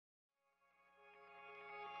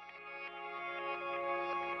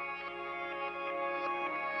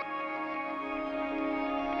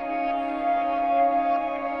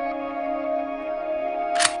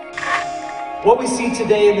What we see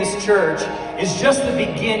today in this church is just the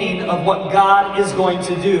beginning of what God is going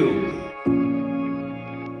to do.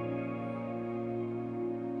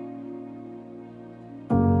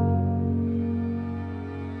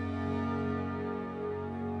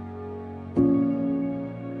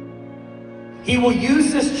 He will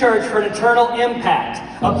use this church for an eternal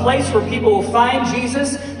impact, a place where people will find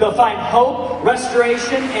Jesus, they'll find hope,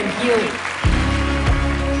 restoration, and healing.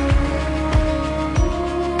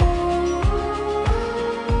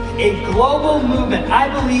 A global movement. I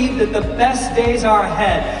believe that the best days are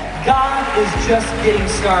ahead. God is just getting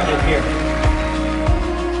started here.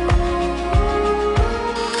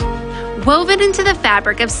 Woven into the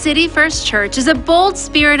fabric of City First Church is a bold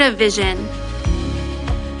spirit of vision.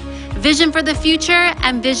 Vision for the future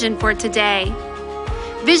and vision for today.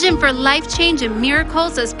 Vision for life change and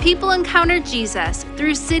miracles as people encounter Jesus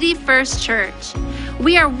through City First Church.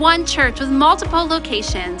 We are one church with multiple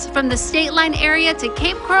locations, from the State Line area to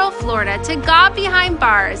Cape Coral, Florida, to God Behind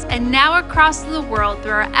Bars, and now across the world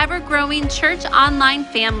through our ever-growing church online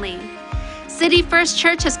family. City First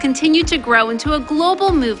Church has continued to grow into a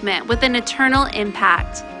global movement with an eternal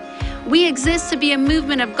impact. We exist to be a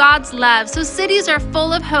movement of God's love, so cities are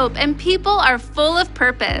full of hope and people are full of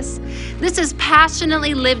purpose. This is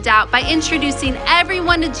passionately lived out by introducing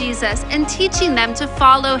everyone to Jesus and teaching them to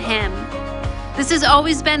follow Him. This has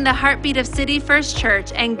always been the heartbeat of City First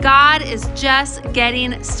Church, and God is just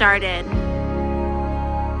getting started.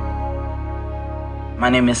 My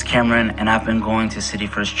name is Cameron, and I've been going to City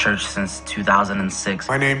First Church since 2006.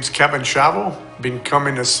 My name's Kevin Shavel. Been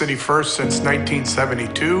coming to City First since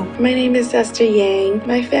 1972. My name is Esther Yang.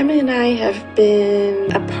 My family and I have been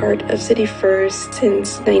a part of City First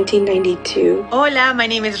since 1992. Hola, my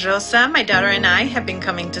name is Rosa. My daughter and I have been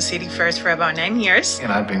coming to City First for about 9 years.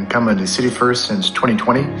 And I've been coming to City First since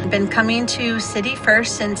 2020. I've been coming to City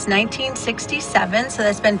First since 1967, so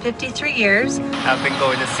that's been 53 years. I've been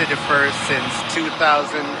going to City First since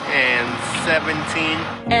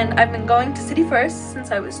 2017. And I've been going to City First since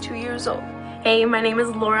I was 2 years old. Hey, my name is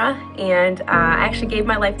Laura, and I actually gave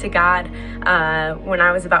my life to God when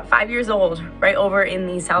I was about 5 years old, right over in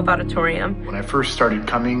the South Auditorium. When I first started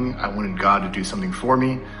coming, I wanted God to do something for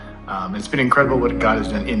me. It's been incredible what God has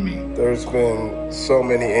done in me. There's been so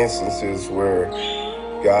many instances where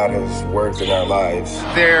God has worked in our lives.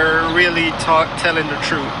 They're really telling the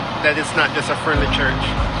truth, that it's not just a friendly church,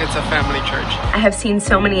 it's a family church. I have seen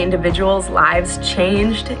so many individuals' lives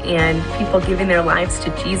changed and people giving their lives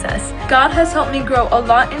to Jesus. God has helped me grow a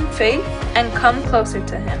lot in faith and come closer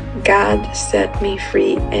to Him. God set me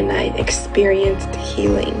free and I experienced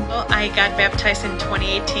healing. Well, I got baptized in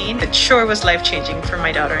 2018. It sure was life-changing for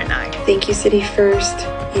my daughter and I. Thank you, City First.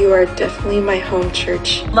 You are definitely my home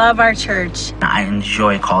church. Love our church. I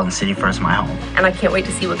enjoy calling City First my home. And I can't wait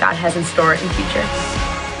to see what God has in store in the future.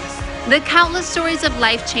 The countless stories of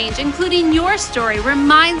life change, including your story,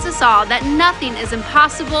 reminds us all that nothing is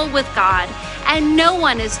impossible with God, and no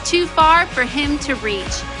one is too far for Him to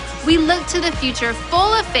reach. We look to the future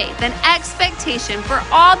full of faith and expectation for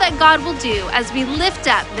all that God will do as we lift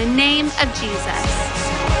up the name of Jesus.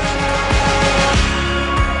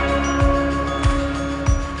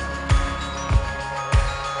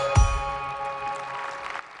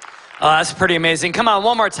 Oh, that's pretty amazing. Come on,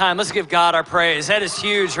 one more time. Let's give God our praise. That is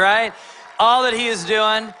huge, right? All that He is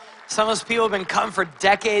doing. Some of those people have been coming for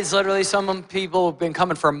decades, literally. Some people have been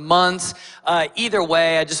coming for months. Either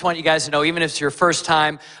way, I just want you guys to know, even if it's your first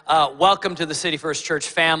time, welcome to the City First Church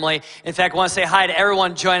family. In fact, I want to say hi to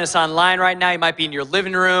everyone joining us online right now. You might be in your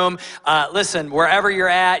living room. Listen, wherever you're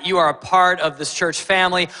at, you are a part of this church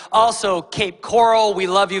family. Also, Cape Coral, we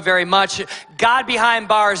love you very much. God Behind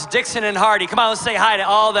Bars, Dixon and Hardy. Come on, let's say hi to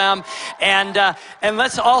all of them. And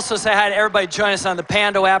let's also say hi to everybody joining us on the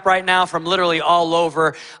Pando app right now from literally all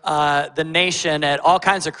over the nation at all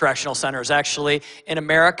kinds of correctional centers, actually, in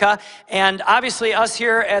America. And obviously, us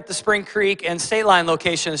here at the Spring Creek and State Line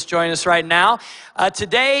locations join us right now.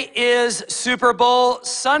 Today is Super Bowl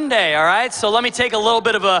Sunday, all right? So let me take a little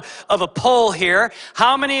bit of a poll here.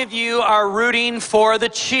 How many of you are rooting for the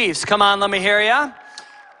Chiefs? Come on, let me hear you.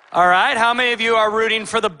 All right, how many of you are rooting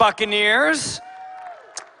for the Buccaneers?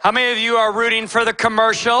 How many of you are rooting for the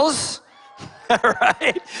commercials?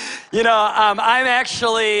 Right? You know, I'm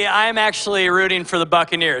actually rooting for the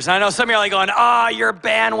Buccaneers. And I know some of you are like going, you're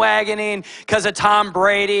bandwagoning because of Tom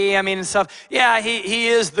Brady, and stuff. Yeah, he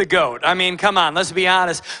is the GOAT. I mean, come on, let's be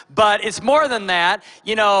honest. But it's more than that.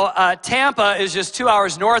 You know, Tampa is just 2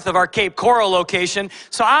 hours north of our Cape Coral location.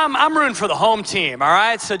 So I'm rooting for the home team, all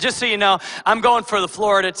right? So just so you know, I'm going for the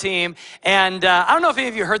Florida team. And I don't know if any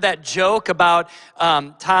of you heard that joke about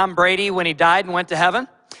Tom Brady when he died and went to heaven.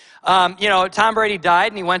 Tom Brady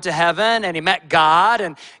died and he went to heaven and he met God,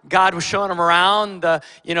 and God was showing him around the,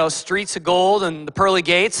 streets of gold and the pearly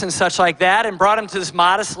gates and such like that, and brought him to this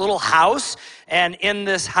modest little house. And in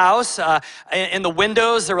this house, in the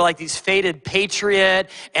windows, there were like these faded Patriot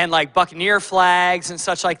and like Buccaneer flags and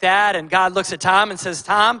such like that. And God looks at Tom and says,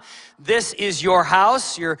 Tom, this is your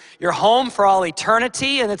house, your home for all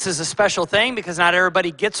eternity. And this is a special thing because not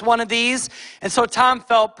everybody gets one of these. And so Tom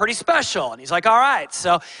felt pretty special. And he's like, all right.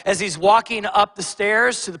 So as he's walking up the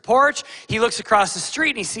stairs to the porch, he looks across the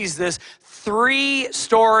street and he sees this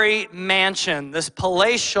 3-story mansion, this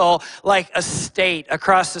palatial like estate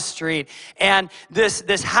across the street. And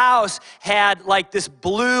this house had like this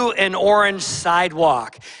blue and orange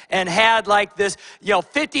sidewalk and had like this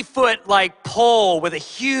 50-foot like pole with a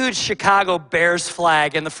huge Chicago Bears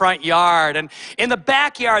flag in the front yard. And in the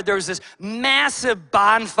backyard there was this massive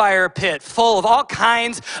bonfire pit full of all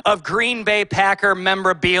kinds of Green Bay Packer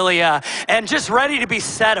memorabilia and just ready to be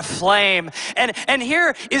set aflame. And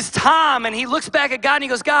here is Tom, and he looks back at God and he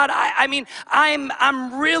goes, God,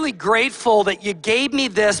 I'm really grateful that you gave me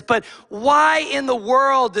this, but why in the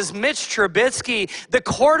world does Mitch Trubisky, the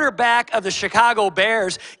quarterback of the Chicago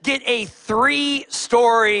Bears, get a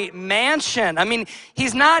 3-story mansion? I mean,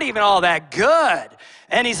 he's not even all that good.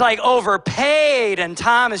 And he's like overpaid, and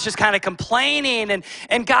Tom is just kind of complaining.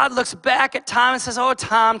 And God looks back at Tom and says, oh,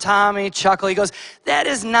 Tom, and he chuckles. He goes, that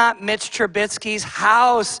is not Mitch Trubisky's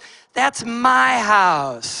house. That's my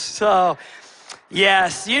house. So,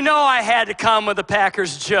 yes, I had to come with a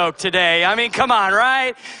Packers joke today. I mean, come on,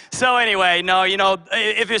 right? So anyway,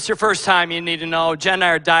 if it's your first time, you need to know Jen and I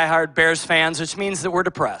are diehard Bears fans, which means that we're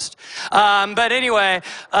depressed. But anyway,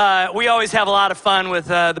 we always have a lot of fun with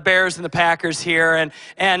the Bears and the Packers here.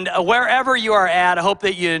 And wherever you are at, I hope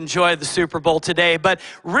that you enjoy the Super Bowl today. But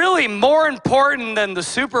really more important than the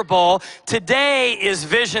Super Bowl, today is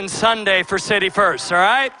Vision Sunday for City First, all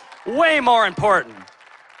right? Way more important.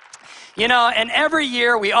 And every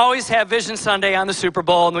year we always have Vision Sunday on the Super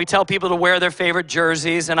Bowl, and we tell people to wear their favorite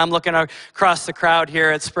jerseys. And I'm looking across the crowd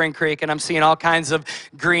here at Spring Creek, and I'm seeing all kinds of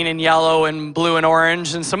green and yellow and blue and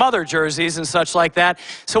orange and some other jerseys and such like that.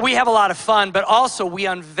 So we have a lot of fun, but also we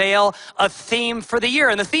unveil a theme for the year.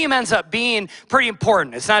 And the theme ends up being pretty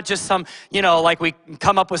important. It's not just some, like we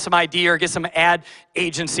come up with some idea or get some ad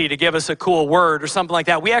agency to give us a cool word or something like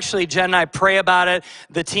that. We actually, Jen and I, pray about it.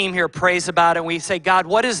 The team here prays about it. And we say, God,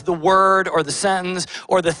 what is the word or the sentence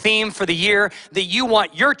or the theme for the year that you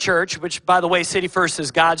want your church, which, by the way, City First is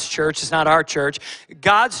God's church. It's not our church.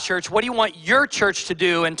 God's church, what do you want your church to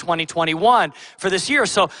do in 2021 for this year?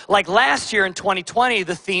 So like last year in 2020,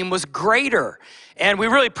 the theme was greater. And we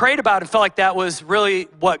really prayed about it and felt like that was really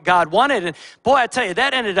what God wanted. And boy, I tell you,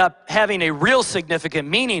 that ended up having a real significant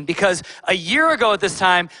meaning, because a year ago at this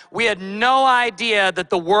time, we had no idea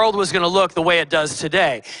that the world was going to look the way it does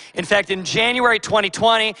today. In fact, in January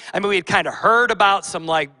 2020, we had kind of heard about some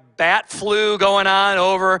like bat flu going on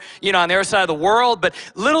over, on the other side of the world, but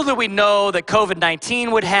little did we know that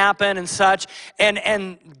COVID-19 would happen and such,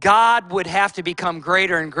 and God would have to become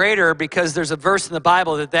greater and greater, because there's a verse in the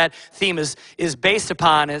Bible that theme is based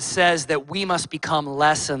upon. It says that we must become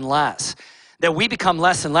less and less. That we become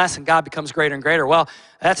less and less and God becomes greater and greater. Well,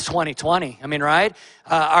 that's 2020. Right?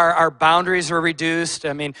 Our boundaries were reduced.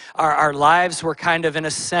 Our lives were kind of, in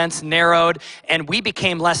a sense, narrowed, and we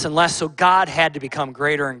became less and less, so God had to become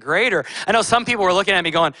greater and greater. I know some people were looking at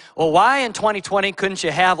me going, well, why in 2020 couldn't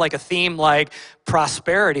you have like a theme like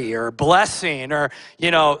prosperity or blessing or,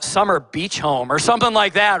 summer beach home or something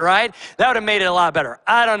like that, right? That would have made it a lot better.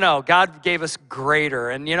 I don't know. God gave us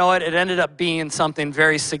greater, and you know what? It ended up being something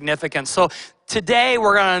very significant. So today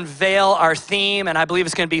we're going to unveil our theme, and I believe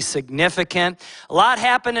it's going to be significant. A lot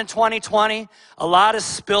happened in 2020. A lot has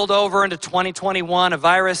spilled over into 2021. A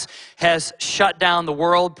virus has shut down the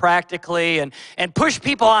world practically and pushed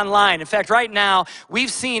people online. In fact, right now, we've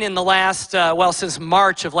seen in the last, since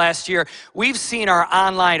March of last year, we've seen our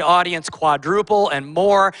online audience quadruple and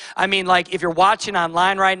more. If you're watching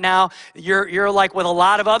online right now, you're like with a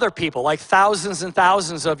lot of other people, like thousands and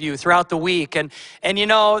thousands of you throughout the week. And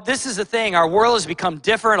this is the thing. Our world has become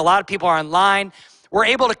different. A lot of people are online. We're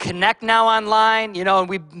able to connect now online, and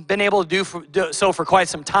we've been able to do so for quite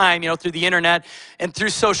some time, through the internet and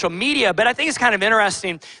through social media. But I think it's kind of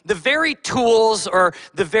interesting. The very tools or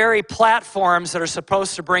the very platforms that are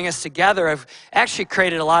supposed to bring us together have actually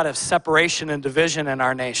created a lot of separation and division in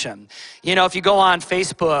our nation. If you go on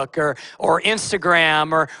Facebook or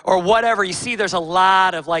Instagram or whatever, you see there's a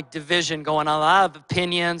lot of like division going on, a lot of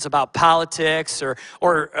opinions about politics or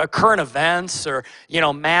current events or,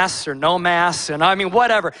 masks or no masks. And mean,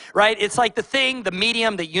 whatever, right? It's like the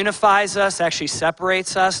medium that unifies us actually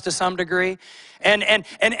separates us to some degree. And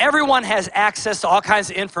everyone has access to all kinds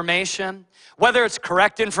of information. Whether it's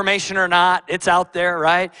correct information or not, it's out there,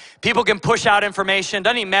 right? People can push out information.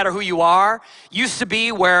 Doesn't even matter who you are. Used to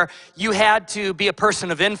be where you had to be a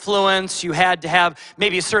person of influence. You had to have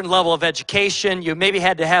maybe a certain level of education. You maybe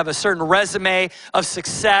had to have a certain resume of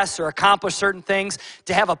success or accomplish certain things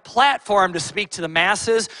to have a platform to speak to the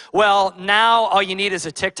masses. Well, now all you need is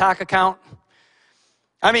a TikTok account.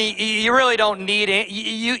 I mean, you really don't need it.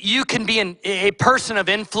 You can be a person of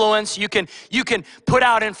influence. You can put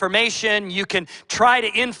out information. You can try to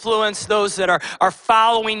influence those that are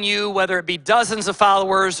following you, whether it be dozens of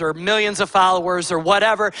followers or millions of followers or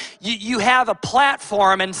whatever. You have a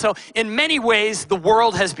platform, and so in many ways, the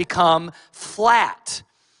world has become flat.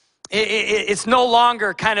 It's no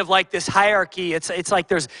longer kind of like this hierarchy. It's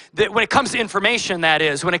like when it comes to information, that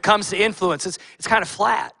is, when it comes to influence, it's kind of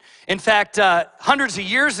flat. In fact, hundreds of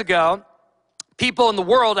years ago, people in the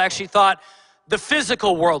world actually thought the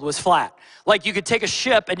physical world was flat. Like you could take a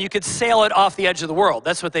ship and you could sail it off the edge of the world.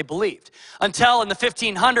 That's what they believed. Until in the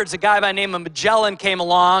 1500s, a guy by the name of Magellan came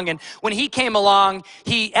along. And when he came along,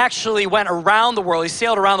 he actually went around the world. He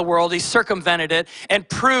sailed around the world. He circumvented it and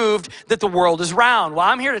proved that the world is round. Well,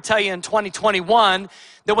 I'm here to tell you in 2021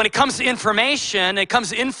 that when it comes to information, it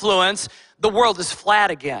comes to influence, the world is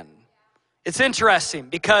flat again. It's interesting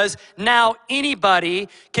because now anybody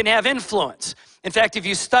can have influence. In fact, if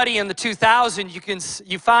you study in the 2000s,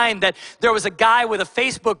 you find that there was a guy with a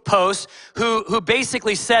Facebook post who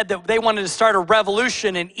basically said that they wanted to start a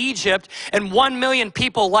revolution in Egypt, and 1 million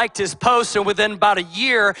people liked his post, and within about a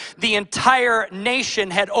year, the entire nation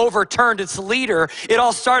had overturned its leader. It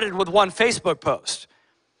all started with one Facebook post.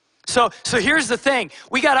 So here's the thing.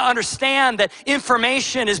 We got to understand that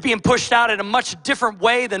information is being pushed out in a much different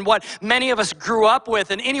way than what many of us grew up with,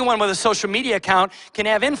 and anyone with a social media account can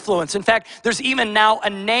have influence. In fact, there's even now a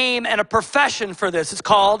name and a profession for this. It's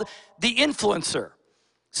called the influencer.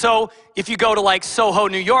 So if you go to like Soho,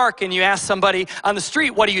 New York, and you ask somebody on the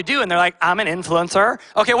street, what do you do? And they're like, I'm an influencer.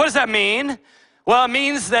 Okay, what does that mean? Well, it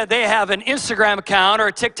means that they have an Instagram account or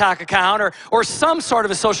a TikTok account or some sort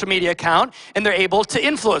of a social media account, and they're able to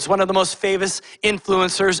influence. One of the most famous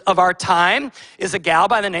influencers of our time is a gal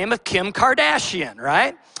by the name of Kim Kardashian,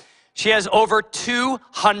 right? She has over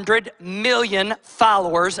 200 million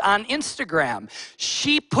followers on Instagram.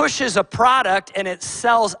 She pushes a product and it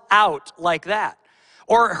sells out like that.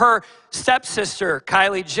 Or her stepsister,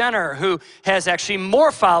 Kylie Jenner, who has actually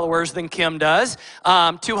more followers than Kim does,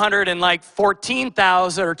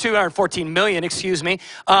 214 million,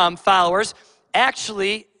 followers.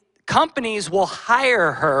 Actually, companies will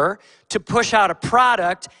hire her to push out a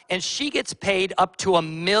product, and she gets paid up to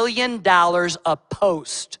 $1 million a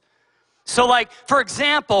post. So like, for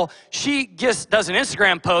example, she just does an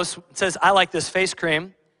Instagram post, says, I like this face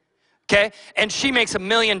cream. Okay, and she makes $1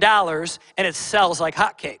 million and it sells like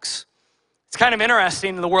hotcakes. It's kind of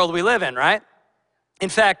interesting in the world we live in, right? In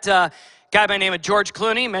fact, a guy by the name of George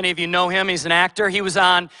Clooney, many of you know him, he's an actor. He was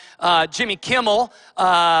on Jimmy Kimmel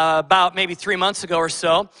about maybe 3 months ago or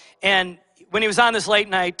so. And when he was on this late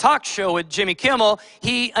night talk show with Jimmy Kimmel,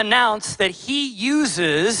 he announced that he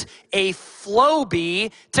uses a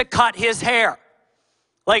Flowbee to cut his hair.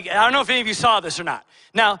 Like, I don't know if any of you saw this or not.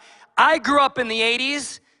 Now, I grew up in the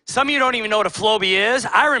 80s. Some of you don't even know what a Flowbee is.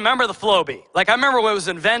 I remember the Flowbee. Like, I remember when it was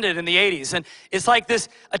invented in the 80s. And it's like this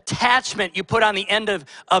attachment you put on the end of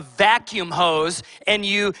a vacuum hose, and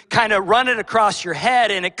you kind of run it across your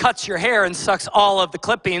head, and it cuts your hair and sucks all of the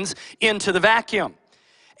clippings into the vacuum.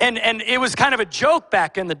 And it was kind of a joke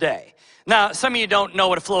back in the day. Now, some of you don't know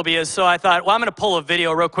what a Flowbee is, so I thought, well, I'm going to pull a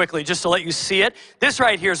video real quickly just to let you see it. This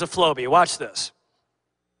right here is a Flowbee. Watch this.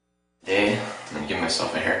 Today, I'm going to give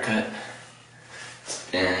myself a haircut.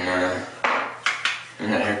 Been in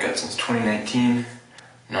that haircut since 2019.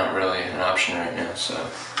 Not really an option right now, so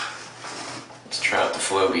let's try out the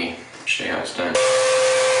Flowbee, show you how it's done.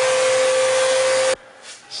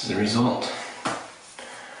 This is the result.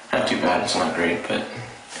 Not too bad, it's not great, but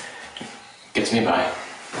gets me by. I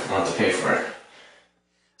don't have to pay for it.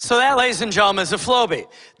 So that, ladies and gentlemen, is a Flowbee.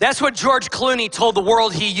 That's what George Clooney told the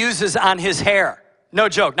world he uses on his hair. No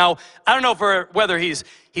joke. Now, I don't know whether he's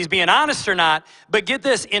being honest or not, but get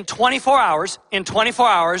this, in 24 hours,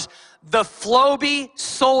 the Flowbee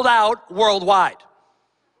sold out worldwide.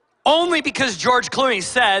 Only because George Clooney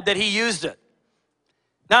said that he used it.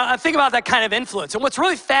 Now, think about that kind of influence. And what's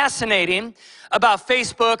really fascinating about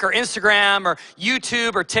Facebook or Instagram or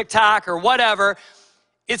YouTube or TikTok or whatever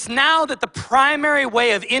It's now that the primary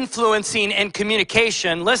way of influencing and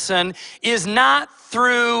communication, listen, is not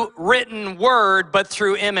through written word, but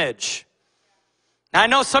through image. Now, I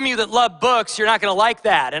know some of you that love books, you're not going to like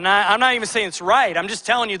that. And I'm not even saying it's right. I'm just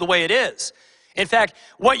telling you the way it is. In fact,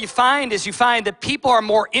 what you find is that people are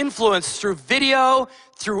more influenced through video,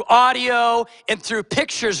 through audio, and through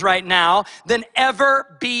pictures right now than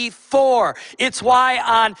ever before. It's why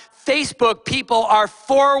on Facebook, people are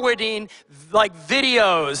forwarding like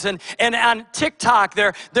videos, and on TikTok,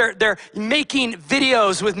 they're making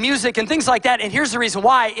videos with music and things like that. And here's the reason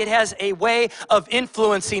why: it has a way of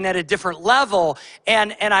influencing at a different level.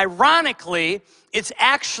 And ironically, it's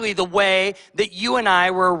actually the way that you and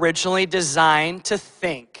I were originally designed to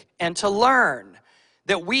think and to learn.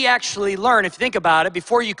 That we actually learn. If you think about it,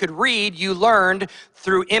 before you could read, you learned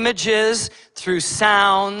through images, through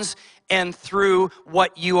sounds, and through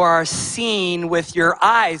what you are seeing with your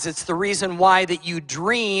eyes. It's the reason why that you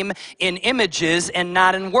dream in images and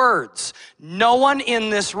not in words. No one in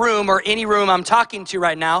this room or any room I'm talking to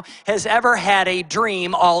right now has ever had a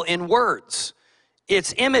dream all in words.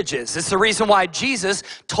 It's images. It's the reason why Jesus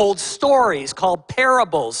told stories called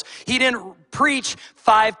parables. He didn't preach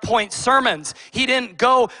 5-point sermons. He didn't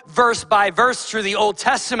go verse by verse through the Old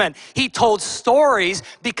Testament. He told stories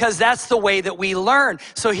because that's the way that we learn.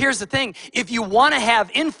 So here's the thing. If you want to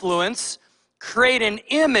have influence, create an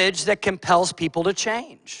image that compels people to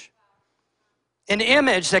change. An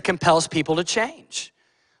image that compels people to change.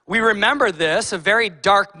 We remember this, a very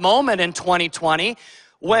dark moment in 2020,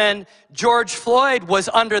 when George Floyd was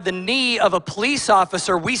under the knee of a police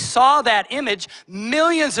officer. We saw that image.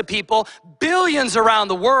 Millions of people, billions around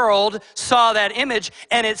the world saw that image,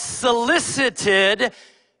 and it solicited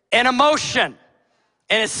an emotion,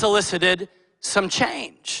 and it solicited some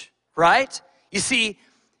change, right? You see,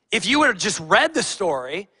 if you would have just read the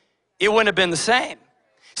story, it wouldn't have been the same.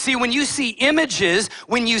 See, when you see images,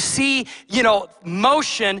 when you see,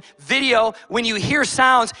 motion, video, when you hear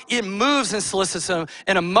sounds, it moves and solicits an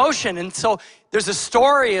emotion. And so there's a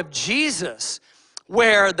story of Jesus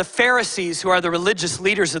where the Pharisees, who are the religious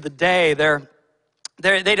leaders of the day,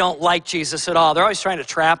 they don't like Jesus at all. They're always trying to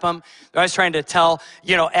trap him. They're always trying to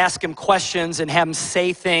ask him questions and have him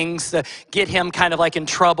say things to get him kind of like in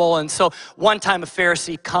trouble. And so one time a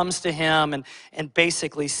Pharisee comes to him and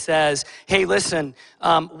basically says, hey, listen,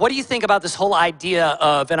 what do you think about this whole idea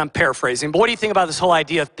of, and I'm paraphrasing, but what do you think about this whole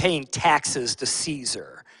idea of paying taxes to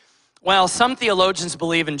Caesar? Well, some theologians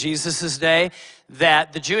believe in Jesus' day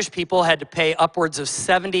that the Jewish people had to pay upwards of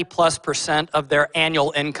 70+% of their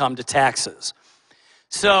annual income to taxes.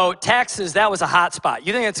 So taxes, that was a hot spot.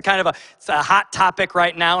 You think it's kind of a hot topic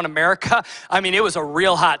right now in America? I mean, it was a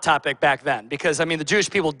real hot topic back then because, the Jewish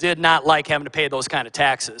people did not like having to pay those kind of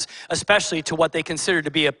taxes, especially to what they considered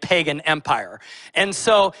to be a pagan empire. And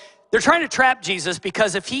so they're trying to trap Jesus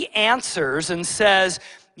because if he answers and says,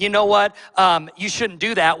 you know what, you shouldn't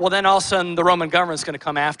do that, well, then all of a sudden the Roman government's going to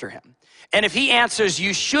come after him. And if he answers,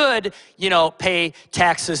 you should, pay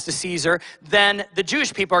taxes to Caesar, then the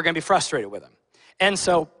Jewish people are going to be frustrated with him. And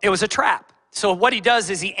so it was a trap. So what he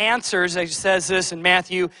does is he answers, he says this in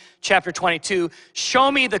Matthew chapter 22,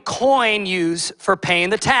 show me the coin used for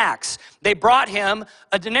paying the tax. They brought him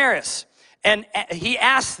a denarius. And he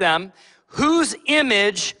asked them, whose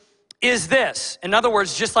image is this? In other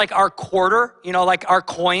words, just like our quarter, like our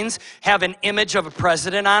coins have an image of a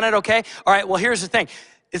president on it, okay? All right, well, here's the thing.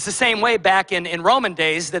 It's the same way back in Roman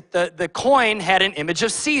days that the coin had an image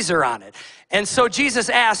of Caesar on it. And so Jesus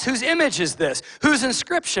asked, whose image is this? Whose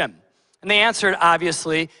inscription? And they answered,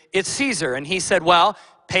 obviously, it's Caesar. And he said, well,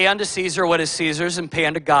 pay unto Caesar what is Caesar's and pay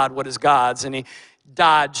unto God what is God's. And he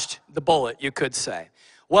dodged the bullet, you could say.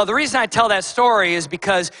 Well, the reason I tell that story is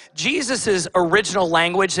because Jesus' original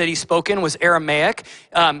language that he spoke in was Aramaic.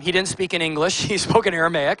 He didn't speak in English, he spoke in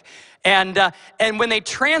Aramaic. And when they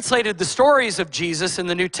translated the stories of Jesus in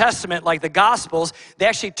the New Testament, like the Gospels, they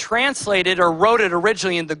actually translated or wrote it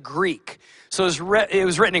originally in the Greek. So it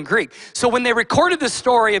was written in Greek. So when they recorded the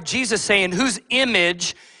story of Jesus saying, whose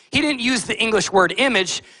image, he didn't use the English word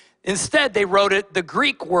image. Instead, they wrote it the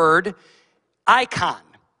Greek word icon,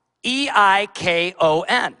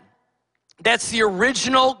 E-I-K-O-N. That's the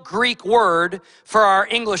original Greek word for our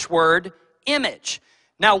English word image.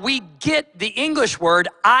 Now, we get the English word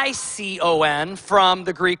I-C-O-N from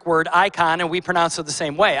the Greek word icon, and we pronounce it the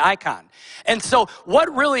same way, icon. And so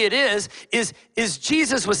what really it is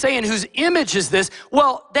Jesus was saying, whose image is this?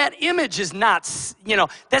 Well, that image is not,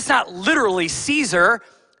 that's not literally Caesar.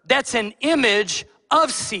 That's an image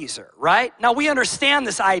of Caesar, right? Now, we understand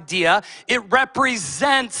this idea. It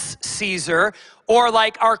represents Caesar, Or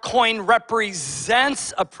like our coin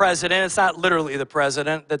represents a president. It's not literally the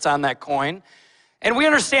president that's on that coin. And we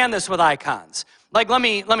understand this with icons. Like, let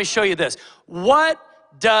me show you this. What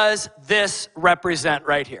does this represent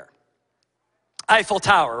right here? Eiffel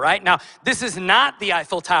Tower, right? Now, this is not the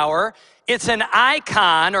Eiffel Tower. It's an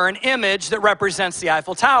icon or an image that represents the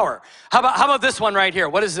Eiffel Tower. How about this one right here?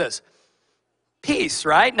 What is this? Peace,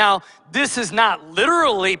 right? Now, this is not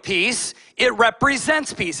literally peace. It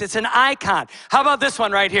represents peace. It's an icon. How about this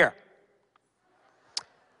one right here?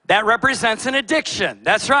 That represents an addiction.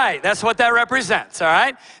 That's right. That's what that represents, all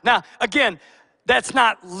right? Now, again, that's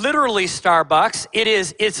not literally Starbucks.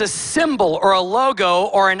 It's a symbol or a logo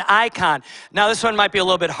or an icon. Now, this one might be a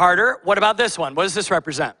little bit harder. What about this one? What does this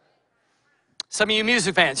represent? Some of you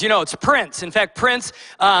music fans, you know, it's Prince. In fact, Prince,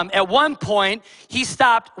 at one point, he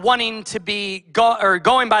stopped wanting to be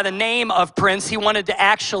going by the name of Prince. He wanted to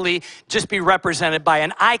actually just be represented by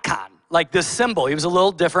an icon, like this symbol. He was a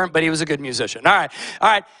little different, but he was a good musician. All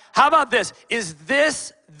right. How about this? Is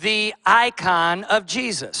this the icon of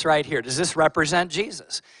Jesus right here? Does this represent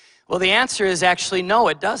Jesus? Well, the answer is actually no,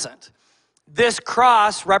 it doesn't. This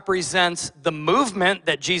cross represents the movement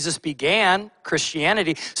that Jesus began,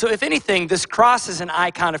 Christianity. So if anything, this cross is an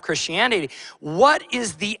icon of Christianity. What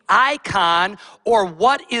is the icon or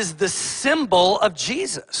what is the symbol of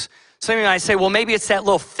Jesus? Some of you might say, well, maybe it's that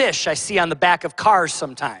little fish I see on the back of cars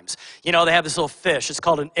sometimes. You know, they have this little fish. It's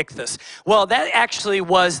called an ichthus. Well, that actually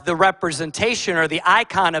was the representation or the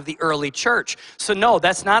icon of the early church. So no,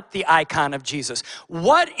 that's not the icon of Jesus.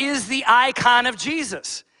 What is the icon of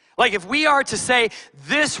Jesus? Like if we are to say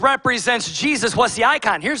this represents Jesus, what's the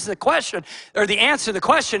icon? Here's the question, or the answer to the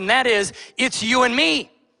question, and that is, it's you and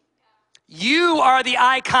me. You are the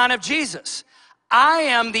icon of Jesus. I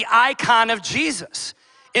am the icon of Jesus.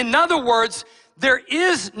 In other words, there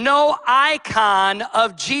is no icon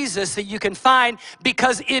of Jesus that you can find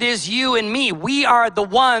because it is you and me. We are the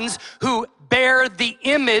ones who bear the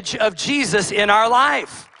image of Jesus in our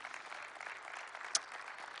life.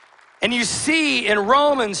 And you see in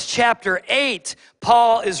Romans chapter 8,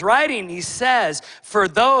 Paul is writing, he says, for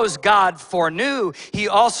those God foreknew, he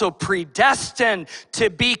also predestined to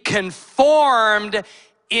be conformed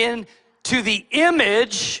into the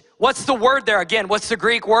image. What's the word there again? What's the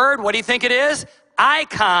Greek word? What do you think it is?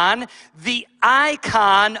 Icon, the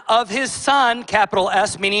icon of his son, capital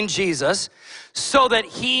S, meaning Jesus, so that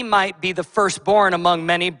he might be the firstborn among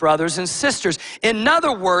many brothers and sisters. In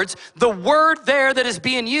other words, the word there that is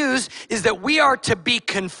being used is that we are to be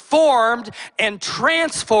conformed and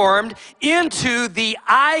transformed into the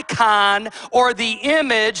icon or the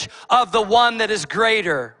image of the one that is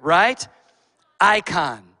greater, right?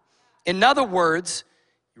 Icon. In other words,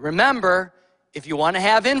 remember, if you want to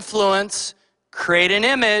have influence, create an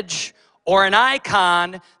image or an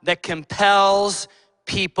icon that compels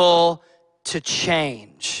people to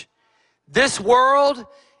change. This world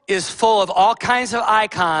is full of all kinds of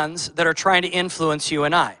icons that are trying to influence you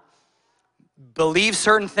and I. Believe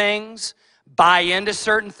certain things, buy into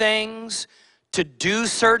certain things, to do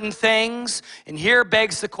certain things. And here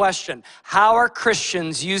begs the question, how are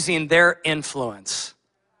Christians using their influence?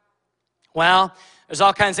 Well, there's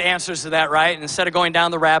all kinds of answers to that, right? And instead of going down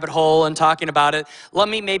the rabbit hole and talking about it, let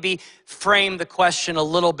me maybe frame the question a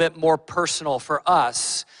little bit more personal for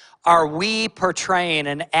us. Are we portraying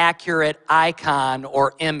an accurate icon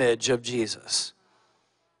or image of Jesus?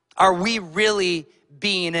 Are we really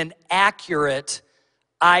being an accurate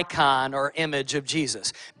icon or image of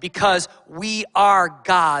Jesus? Because we are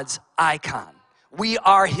God's icon. We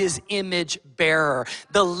are his image bearer.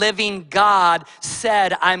 The living God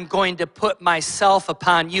said, I'm going to put myself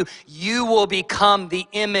upon you. You will become the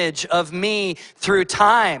image of me through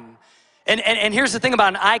time. And here's the thing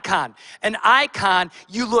about an icon. An icon,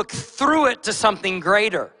 you look through it to something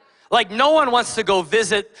greater. Like no one wants to go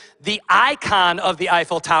visit the icon of the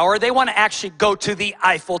Eiffel Tower. They want to actually go to the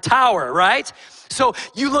Eiffel Tower, right? So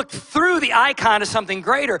you look through the icon to something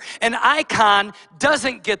greater. An icon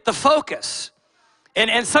doesn't get the focus.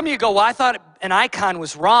 And some of you go, well, I thought an icon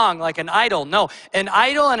was wrong, like an idol. No, an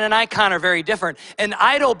idol and an icon are very different. An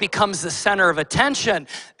idol becomes the center of attention.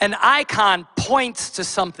 An icon points to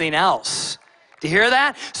something else. Do you hear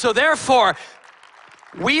that? So therefore,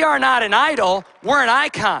 we are not an idol, we're an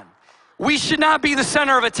icon. We should not be the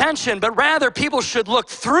center of attention, but rather people should look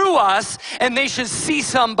through us and they should see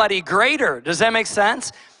somebody greater. Does that make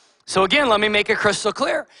sense? So again, let me make it crystal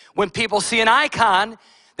clear. When people see an icon,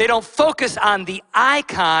 they don't focus on the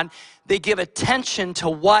icon, they give attention to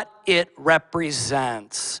what it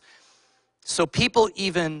represents. So people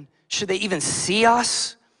should they even see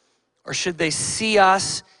us? Or should they see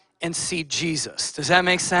us and see Jesus? Does that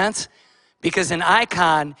make sense? Because an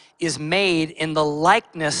icon is made in the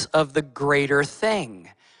likeness of the greater thing.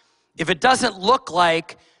 If it doesn't look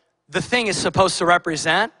like the thing is supposed to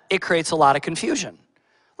represent, it creates a lot of confusion.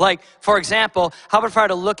 Like, for example, how about if I were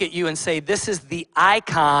to look at you and say, this is the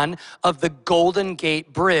icon of the Golden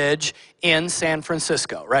Gate Bridge in San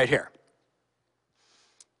Francisco, right here.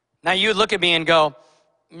 Now you'd look at me and go,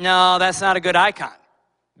 no, that's not a good icon.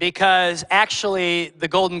 Because actually the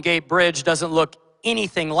Golden Gate Bridge doesn't look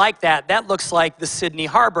anything like that. That looks like the Sydney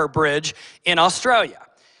Harbor Bridge in Australia.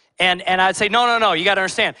 And I'd say, no, you gotta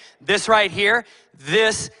understand. This right here,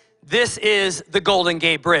 this is the Golden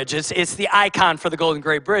Gate Bridge. It's the icon for the Golden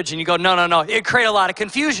Gate Bridge. And you go, no. It create a lot of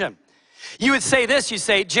confusion. You would say this, you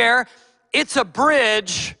say, Jer, it's a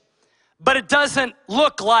bridge, but it doesn't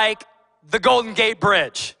look like the Golden Gate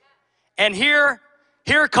Bridge. And here,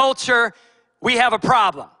 culture, we have a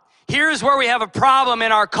problem. Here's where we have a problem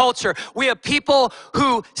in our culture. We have people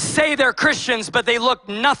who say they're Christians, but they look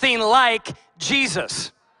nothing like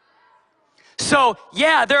Jesus. So,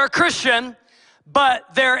 yeah, they're a Christian,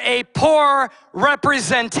 but they're a poor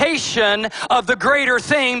representation of the greater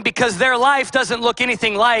thing because their life doesn't look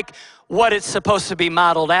anything like what it's supposed to be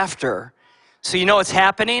modeled after. So you know what's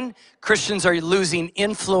happening? Christians are losing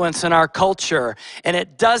influence in our culture, and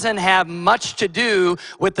it doesn't have much to do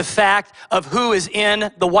with the fact of who is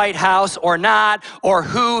in the White House or not, or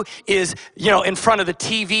who is, in front of the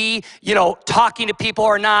TV, talking to people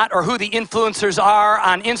or not, or who the influencers are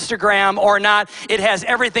on Instagram or not. It has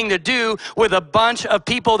everything to do with a bunch of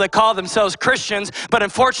people that call themselves Christians, but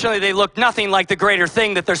unfortunately they look nothing like the greater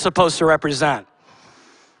thing that they're supposed to represent.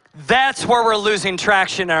 That's where we're losing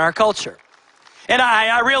traction in our culture. And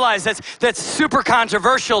I realize that's super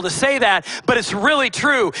controversial to say that, but it's really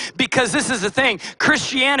true, because this is the thing.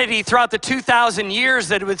 Christianity, throughout the 2,000 years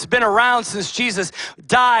that it's been around since Jesus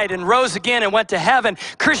died and rose again and went to heaven,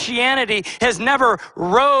 Christianity has never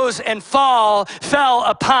rose and fell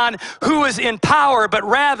upon who is in power, but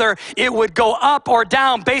rather it would go up or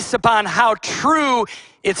down based upon how true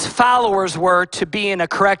its followers were to being a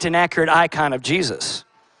correct and accurate icon of Jesus.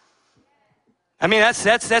 I mean,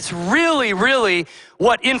 that's really, really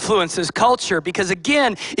what influences culture. Because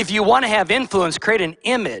again, if you want to have influence, create an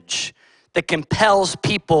image that compels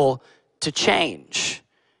people to change.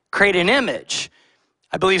 Create an image.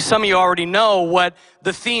 I believe some of you already know what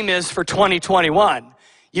the theme is for 2021.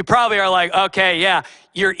 You probably are like, okay, yeah,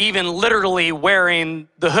 you're even literally wearing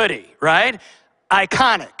the hoodie, right?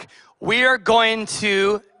 Iconic. We are going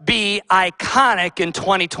to be iconic in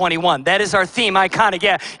 2021. That is our theme, iconic.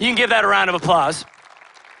 Yeah, you can give that a round of applause.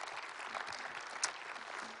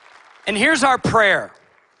 And here's our prayer.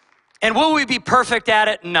 And will we be perfect at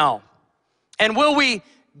it? No. And will we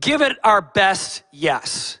give it our best?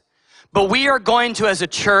 Yes. But we are going to, as a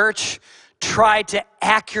church, try to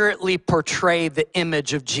accurately portray the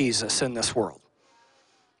image of Jesus in this world.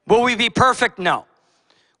 Will we be perfect? No.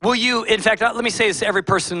 Will you, in fact, let me say this to every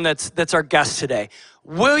person that's our guest today.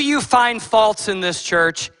 Will you find faults in this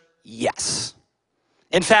church? Yes.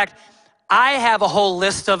 In fact, I have a whole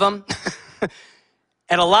list of them,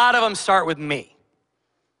 and a lot of them start with me,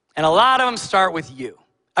 and a lot of them start with you.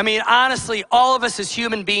 I mean, honestly, all of us as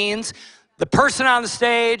human beings, the person on the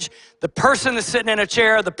stage, the person that's sitting in a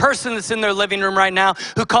chair, the person that's in their living room right now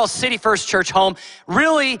who calls City First Church home,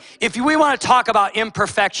 really, if we want to talk about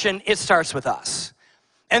imperfection, it starts with us.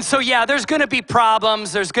 And so, yeah, there's gonna be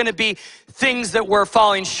problems, there's gonna be things that we're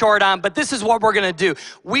falling short on, but this is what we're gonna do.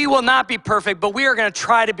 We will not be perfect, but we are gonna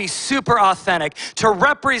try to be super authentic, to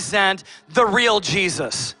represent the real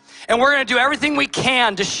Jesus. And we're gonna do everything we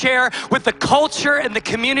can to share with the culture and the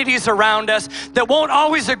communities around us that won't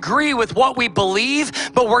always agree with what we believe,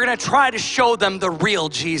 but we're gonna try to show them the real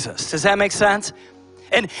Jesus. Does that make sense?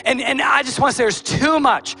 And I just wanna say there's too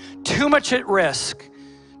much at risk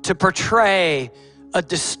to portray a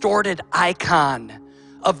distorted icon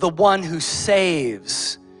of the one who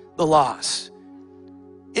saves the lost.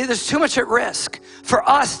 There's too much at risk for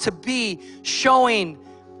us to be showing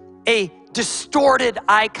a distorted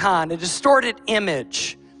icon, a distorted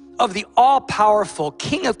image of the all-powerful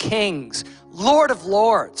King of Kings, Lord of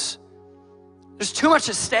Lords. There's too much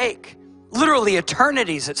at stake. Literally,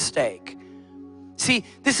 eternity's at stake. See,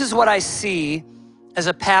 this is what I see as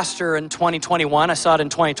a pastor in 2021. I saw it in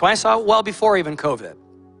 2020. I saw it well before even COVID.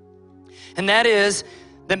 And that is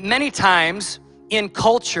that many times in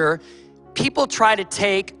culture, people try to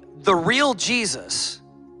take the real Jesus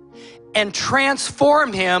and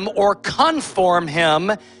transform him or conform him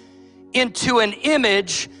into an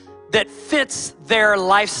image that fits their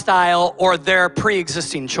lifestyle or their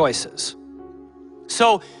pre-existing choices.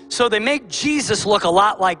 So they make Jesus look a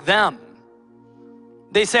lot like them.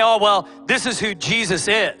 they say, oh, well, this is who Jesus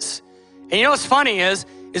is. And you know what's funny is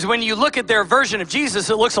when you look at their version of Jesus,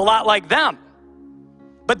 it looks a lot like them.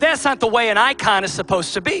 But that's not the way an icon is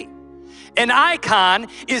supposed to be. An icon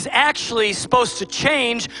is actually supposed to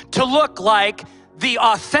change to look like the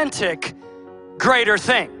authentic greater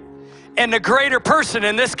thing. And the greater person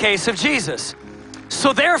in this case of Jesus.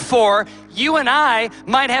 So therefore, you and I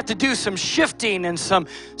might have to do some shifting and some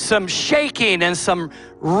shaking and some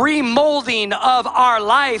remolding of our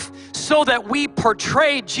life so that we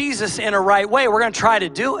portray Jesus in a right way. We're going to try to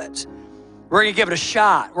do it. We're going to give it a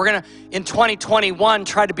shot. We're going to, in 2021,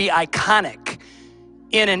 try to be iconic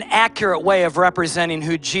in an accurate way of representing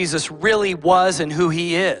who Jesus really was and who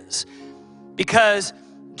he is. Because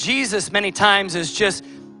Jesus many times is just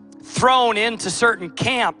thrown into certain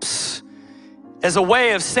camps as a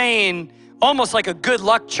way of saying, almost like a good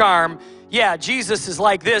luck charm, yeah, Jesus is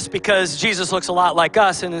like this because Jesus looks a lot like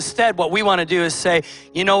us. And instead, what we want to do is say,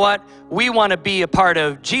 you know what? We want to be a part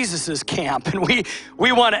of Jesus's camp, and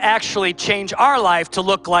we want to actually change our life to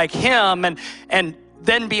look like him and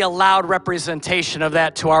then be a loud representation of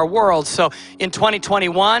that to our world. So in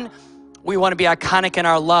 2021, we want to be iconic in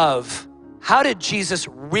our love. How did Jesus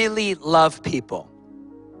really love people?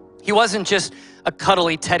 He wasn't just a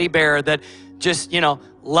cuddly teddy bear that just,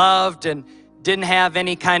 loved and didn't have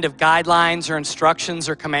any kind of guidelines or instructions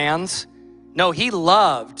or commands. No, he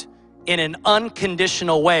loved in an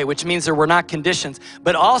unconditional way, which means there were not conditions,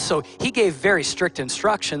 but also he gave very strict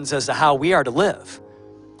instructions as to how we are to live.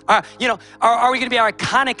 Are we going to be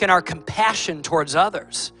iconic in our compassion towards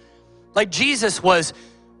others? Like Jesus was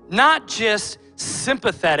not just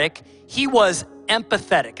sympathetic, he was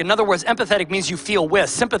empathetic. In other words, empathetic means you feel with.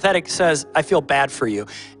 Sympathetic says, I feel bad for you.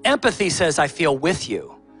 Empathy says, I feel with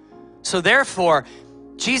you. So therefore,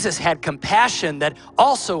 Jesus had compassion that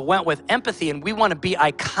also went with empathy, and we want to be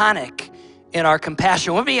iconic in our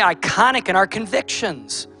compassion. We want to be iconic in our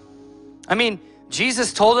convictions. I mean,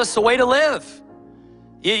 Jesus told us the way to live.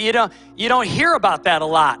 You don't hear about that a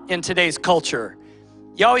lot in today's culture.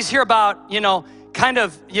 You always hear about,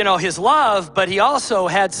 his love, but he also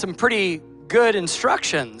had some pretty good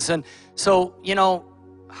instructions. And so,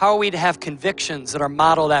 how are we to have convictions that are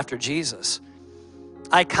modeled after Jesus?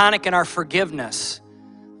 Iconic in our forgiveness.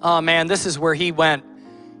 Oh man, this is where he went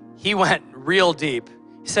real deep.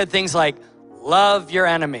 He said things like, love your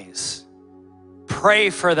enemies, pray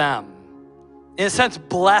for them, in a sense,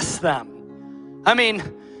 bless them. I mean,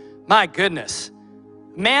 my goodness.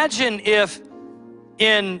 Imagine if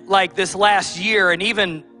in like this last year and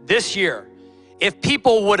even this year, if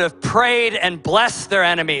people would have prayed and blessed their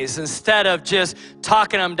enemies instead of just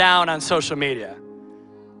talking them down on social media.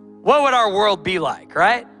 What would our world be like,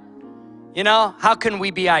 right? How can we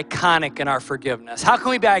be iconic in our forgiveness? How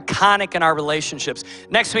can we be iconic in our relationships?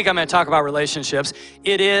 Next week, I'm going to talk about relationships.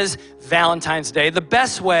 It is Valentine's Day. The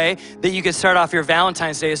best way that you can start off your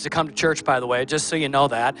Valentine's Day is to come to church, by the way, just so you know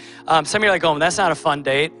that. Some of you are like, oh, that's not a fun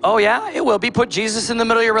date. Oh, yeah, it will be. Put Jesus in the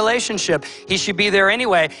middle of your relationship. He should be there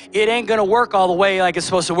anyway. It ain't going to work all the way like it's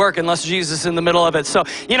supposed to work unless Jesus is in the middle of it. So,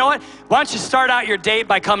 you know what? Why don't you start out your date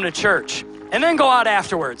by coming to church and then go out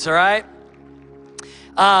afterwards, all right?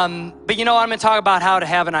 But I'm going to talk about how to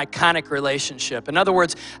have an iconic relationship. In other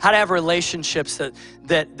words, how to have relationships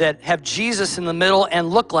that have Jesus in the middle and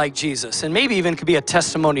look like Jesus, and maybe even could be a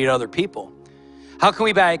testimony to other people. How can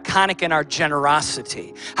we be iconic in our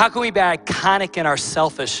generosity? How can we be iconic in our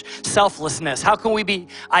selflessness? How can we be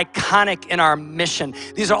iconic in our mission?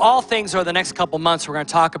 These are all things over the next couple months we're going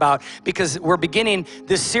to talk about, because we're beginning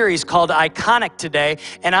this series called Iconic today.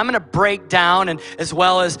 And I'm going to break down, and as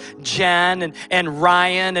well as Jen and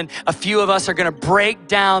Ryan and a few of us are going to break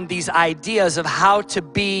down these ideas of how to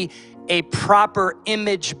be a proper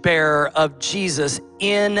image bearer of Jesus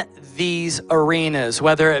in these arenas,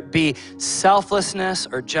 whether it be selflessness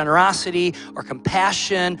or generosity or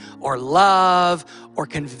compassion or love or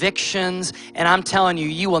convictions. And I'm telling you,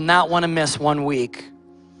 you will not want to miss 1 week.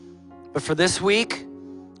 But for this week,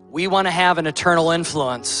 we want to have an eternal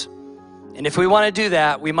influence. And if we want to do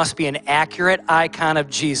that, we must be an accurate icon of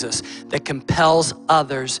Jesus that compels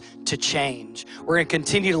others to change. We're going to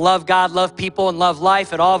continue to love God, love people, and love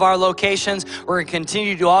life at all of our locations. We're going to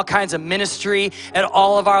continue to do all kinds of ministry at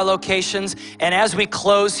all of our locations. And as we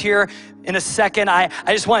close here, in a second. I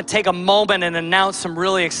just want to take a moment and announce some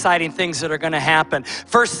really exciting things that are going to happen.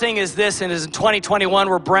 First thing is this, and is in 2021,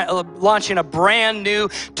 we're launching a brand new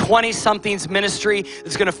 20-somethings ministry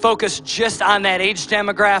that's going to focus just on that age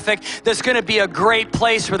demographic. That's going to be a great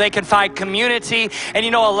place where they can find community. And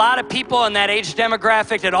you know, a lot of people in that age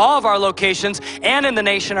demographic at all of our locations and in the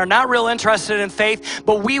nation are not real interested in faith,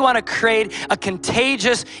 but we want to create a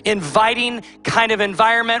contagious, inviting kind of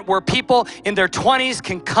environment where people in their 20s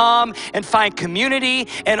can come and find community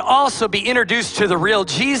and also be introduced to the real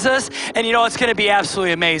Jesus. And you know, it's going to be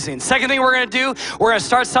absolutely amazing. Second thing we're going to do, we're going to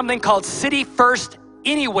start something called City First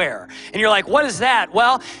Anywhere. And you're like, what is that?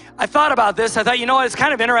 Well, I thought about this. I thought, you know what, it's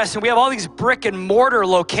kind of interesting. We have all these brick and mortar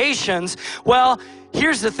locations. Well,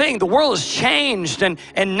 here's the thing, the world has changed. And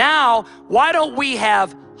now, why don't we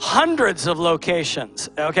have hundreds of locations?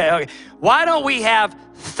 Okay. Why don't we have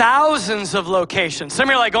thousands of locations? Some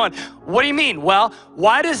of you are like going, what do you mean? Well,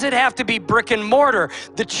 why does it have to be brick and mortar?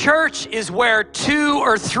 The church is where 2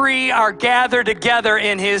 or 3 are gathered together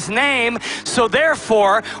in his name. So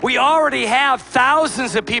therefore, we already have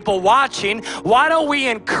thousands of people watching. Why don't we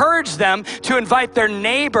encourage them to invite their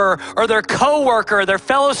neighbor or their coworker or their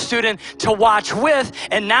fellow student to watch with?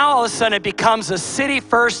 And now all of a sudden it becomes a City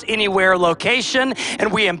First Anywhere location,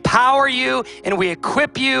 and we empower you and we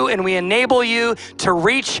equip you and we enable you to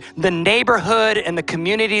reach the neighborhood and the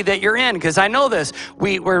community that you're in. Because I know this,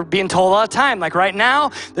 we're being told all the time, like right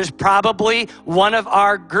now, there's probably one of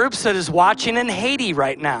our groups that is watching in Haiti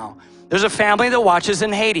right now. There's a family that watches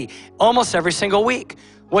in Haiti almost every single week.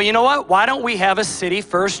 Well, you know what? Why don't we have a City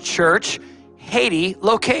First Church Haiti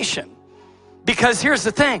location? Because here's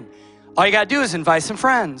the thing, all you gotta do is invite some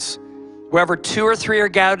friends. Wherever 2 or 3 are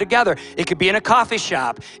gathered together. It could be in a coffee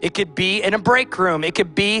shop. It could be in a break room. It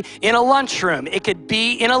could be in a lunchroom. It could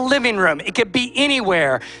be in a living room. It could be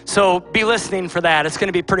anywhere. So be listening for that. It's going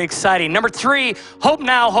to be pretty exciting. Number 3, hope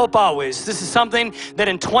now, hope always. This is something that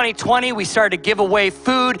in 2020 we started to give away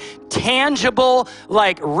food, tangible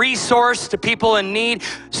like resource to people in need.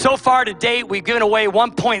 So far to date, we've given away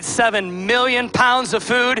 1.7 million pounds of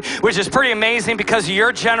food, which is pretty amazing because of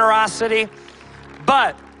your generosity.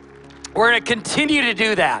 But we're going to continue to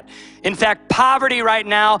do that. In fact, poverty right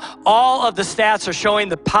now, all of the stats are showing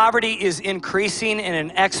the poverty is increasing in an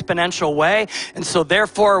exponential way. And so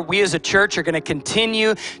therefore, we as a church are going to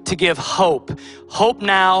continue to give hope. Hope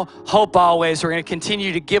now, hope always. We're going to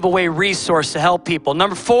continue to give away resources to help people.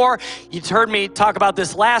 Number 4, you've heard me talk about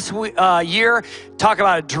this last year, talk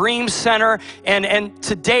about a dream center. And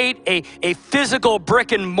to date, a physical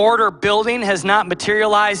brick and mortar building has not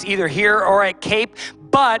materialized either here or at Cape,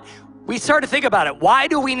 but we started to think about it. Why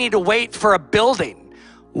do we need to wait for a building?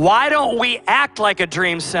 Why don't we act like a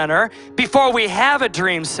dream center before we have a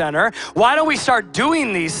dream center? Why don't we start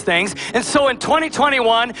doing these things? And so in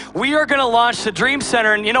 2021, we are going to launch the Dream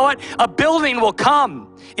Center. And you know what? A building will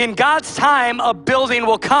come. In God's time, a building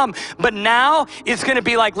will come. But now it's going to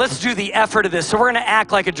be like, let's do the effort of this. So we're going to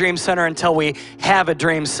act like a dream center until we have a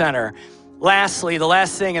dream center. Lastly, the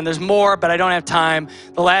last thing, and there's more, but I don't have time.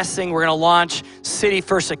 The last thing, we're going to launch City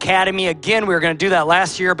First Academy. Again, we were going to do that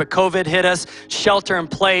last year, but COVID hit us, shelter in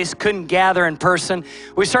place, couldn't gather in person.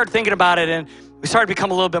 We started thinking about it, and we started to become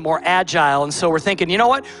a little bit more agile. And so we're thinking, you know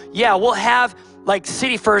what? Yeah, we'll have like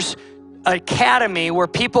City First Academy where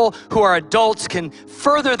people who are adults can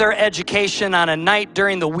further their education on a night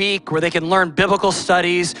during the week, where they can learn biblical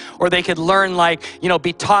studies, or they could learn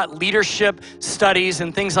be taught leadership studies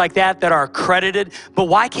and things like that are accredited. But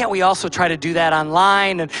why can't we also try to do that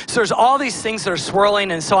online? And so there's all these things that are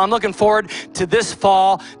swirling. And so I'm looking forward to this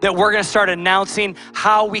fall that we're going to start announcing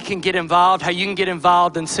how we can get involved, how you can get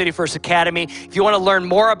involved in City First Academy. If you want to learn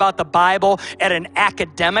more about the Bible at an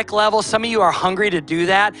academic level, some of you are hungry to do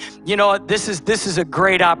that. You know, this is a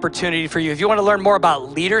great opportunity for you. If you want to learn more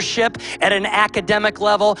about leadership at an academic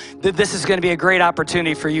level, this is going to be a great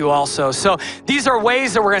opportunity for you also. So these are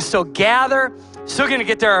ways that we're going to still gather, still going to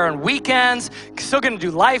get there on weekends, still going to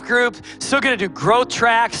do life groups, still going to do growth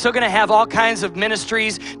tracks, still going to have all kinds of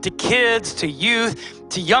ministries to kids, to youth,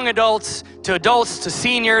 to young adults, to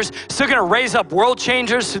seniors, still gonna raise up world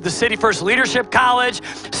changers through the City First Leadership College,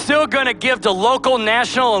 still gonna give to local,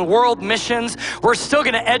 national, and world missions. We're still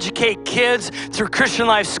gonna educate kids through Christian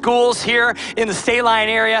Life schools here in the State Line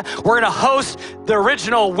area. We're gonna host the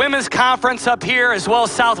original women's conference up here, as well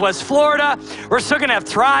as Southwest Florida. We're still gonna have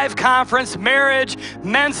Thrive Conference, marriage,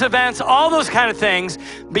 men's events, all those kind of things.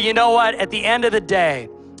 But you know what? At the end of the day,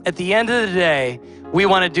 we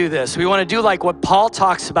want to do this. We want to do like what Paul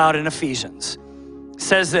talks about in Ephesians. It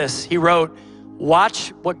says this, he wrote,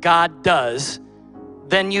 watch what God does,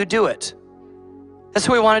 then you do it. That's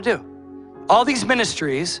what we want to do. All these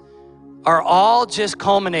ministries, are all just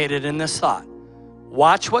culminated in this thought.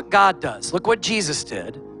 Watch what God does. Look what Jesus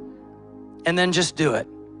did. And then just do it.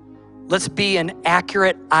 Let's be an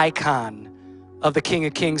accurate icon of the King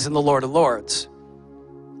of Kings and the Lord of Lords.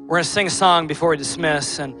 We're going to sing a song before we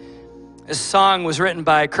dismiss. And this song was written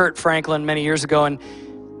by Kurt Franklin many years ago. And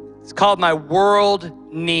it's called My World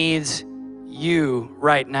Needs You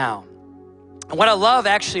Right Now. And what I love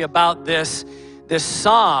actually about this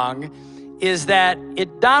song is that it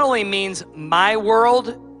not only means my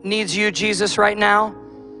world needs you, Jesus, right now,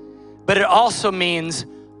 but it also means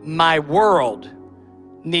my world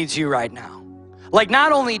needs you right now. Like,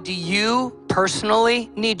 not only do you personally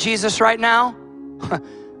need Jesus right now,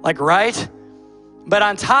 like, right? But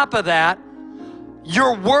on top of that,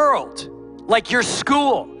 your world, like your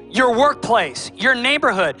school, your workplace, your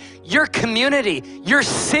neighborhood, your community, your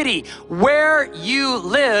city, where you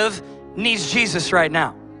live needs Jesus right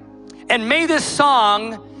now. And may this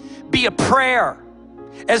song be a prayer.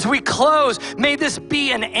 As we close, may this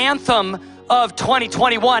be an anthem of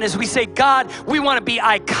 2021 as we say, God, we want to be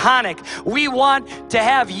iconic. We want to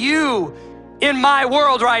have you in my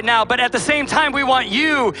world right now, but at the same time, we want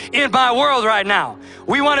you in my world right now.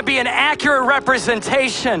 We want to be an accurate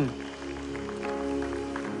representation.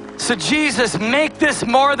 So Jesus, make this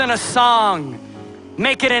more than a song.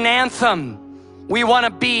 Make it an anthem. We want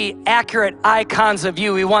to be accurate icons of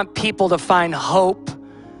you. We want people to find hope.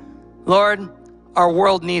 Lord, our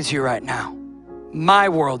world needs you right now. My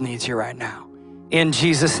world needs you right now. In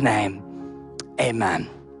Jesus' name, amen.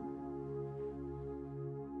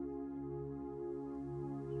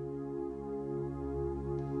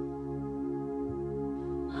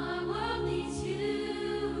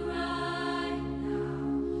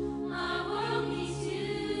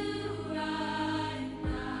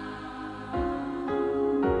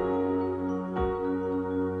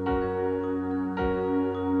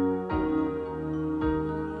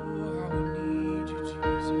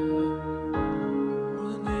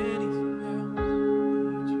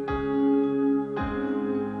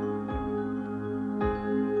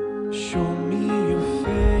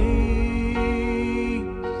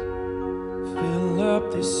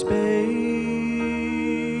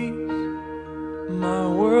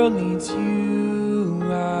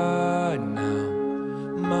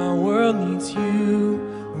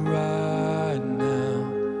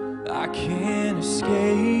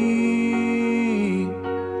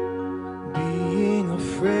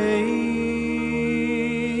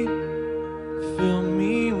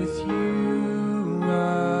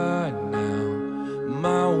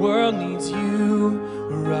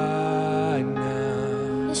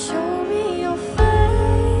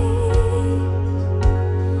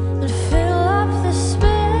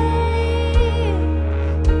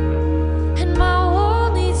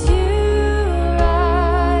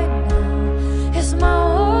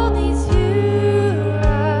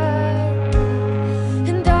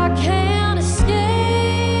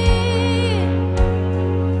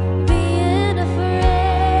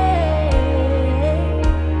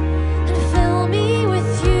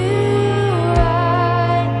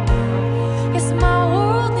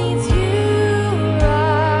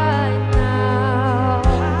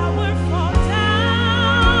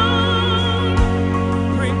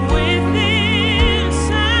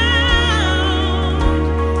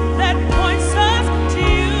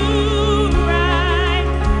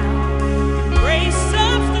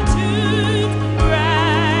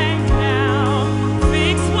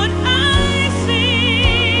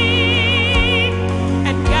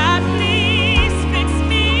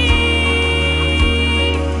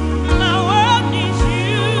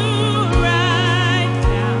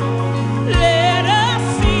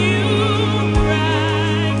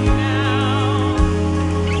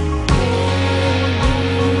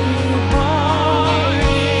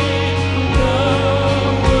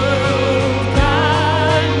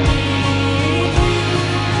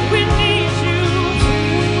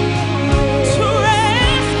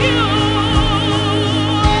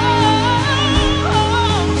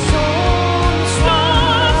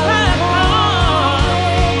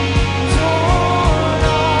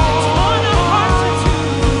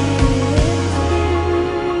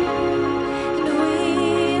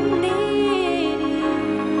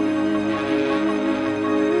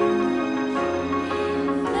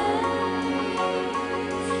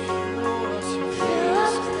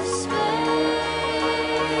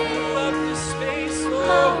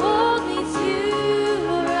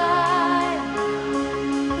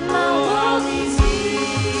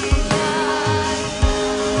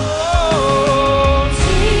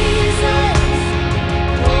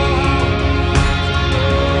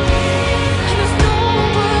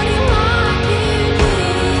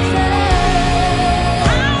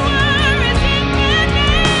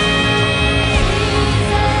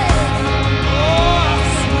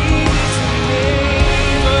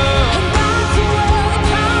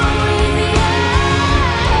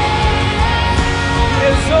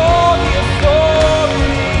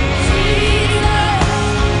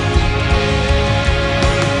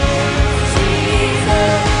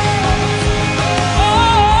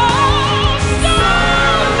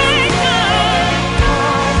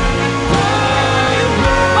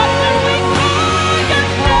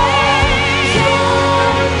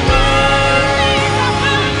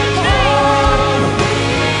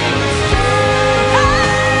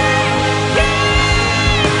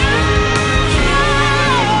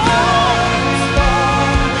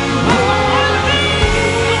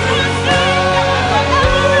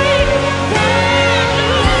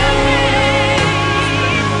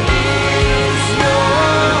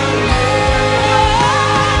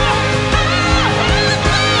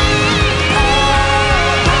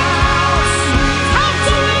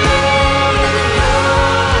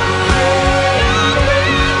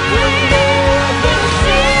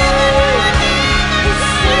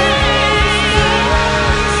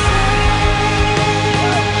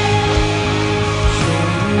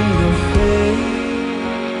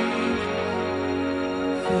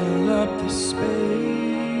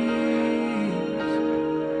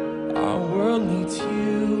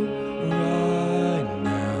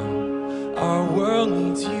 world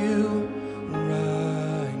needs you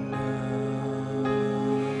right now.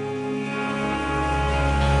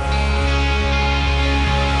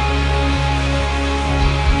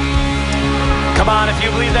 Come on, if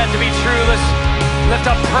you believe that to be true, let's lift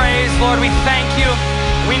up praise. Lord, we thank you.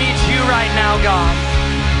 We need you right now, God.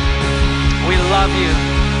 We love you.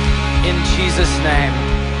 In Jesus' name.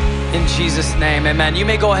 In Jesus' name, amen. You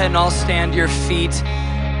may go ahead and all stand to your feet.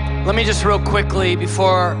 Let me just real quickly,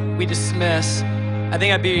 before we dismiss, I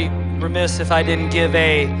think I'd be remiss if I didn't give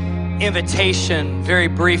a invitation, very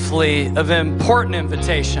briefly, of an important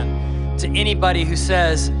invitation to anybody who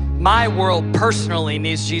says, my world personally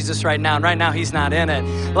needs Jesus right now, and right now he's not in it.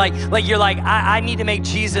 Like you're like, I need to make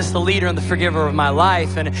Jesus the leader and the forgiver of my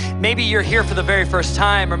life. And maybe you're here for the very first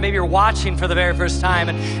time, or maybe you're watching for the very first time.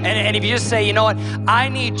 And if you just say, you know what, I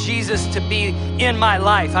need Jesus to be in my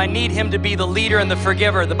life. I need him to be the leader and the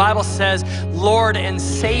forgiver. The Bible says Lord and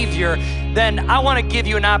Savior. Then I want to give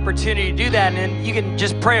you an opportunity to do that. And you can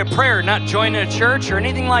just pray a prayer, not join a church or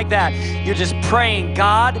anything like that. You're just praying,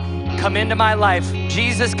 God, come into my life.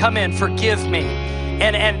 Jesus, come in, forgive me.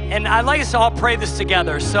 And I'd like us to all pray this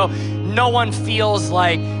together so no one feels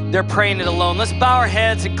like they're praying it alone. Let's bow our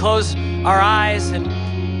heads and close our eyes,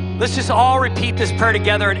 and let's just all repeat this prayer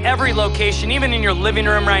together at every location, even in your living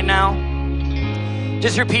room right now.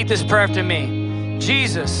 Just repeat this prayer after me.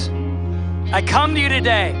 Jesus, I come to you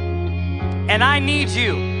today, and I need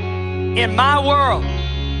you in my world.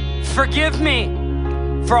 Forgive me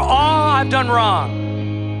for all I've done wrong.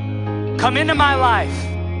 Come into my life.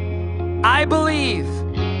 I believe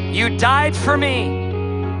you died for me.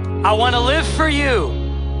 I want to live for you.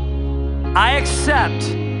 I accept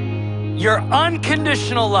your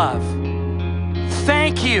unconditional love.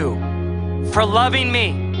 Thank you for loving me.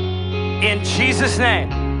 In Jesus'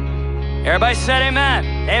 name. Everybody said amen.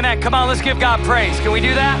 Amen. Come on, let's give God praise. Can we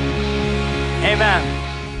do that? Amen.